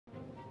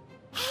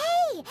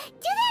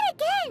do that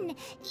again!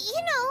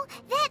 You know,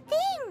 that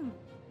thing!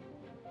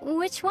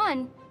 Which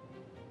one?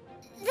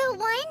 The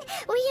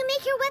one where you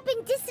make your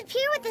weapon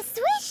disappear with a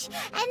swish,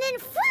 and then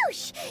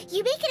whoosh!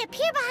 You make it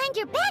appear behind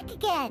your back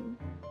again!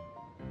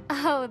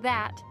 Oh,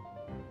 that.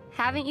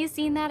 Haven't you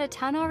seen that a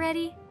ton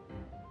already?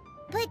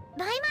 But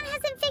Paimon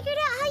hasn't figured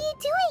out how you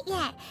do it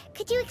yet.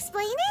 Could you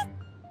explain it?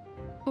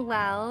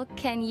 Well,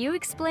 can you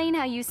explain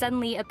how you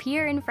suddenly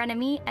appear in front of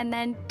me and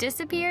then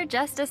disappear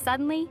just as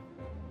suddenly?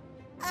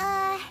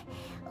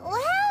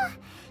 Well,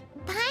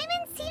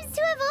 Paimon seems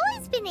to have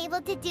always been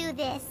able to do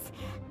this,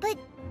 but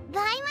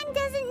Paimon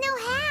doesn't know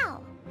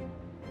how.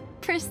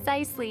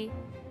 Precisely.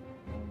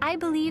 I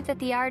believe that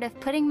the art of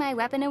putting my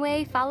weapon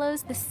away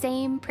follows the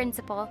same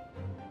principle.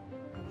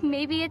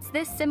 Maybe it's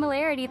this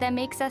similarity that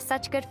makes us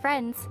such good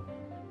friends.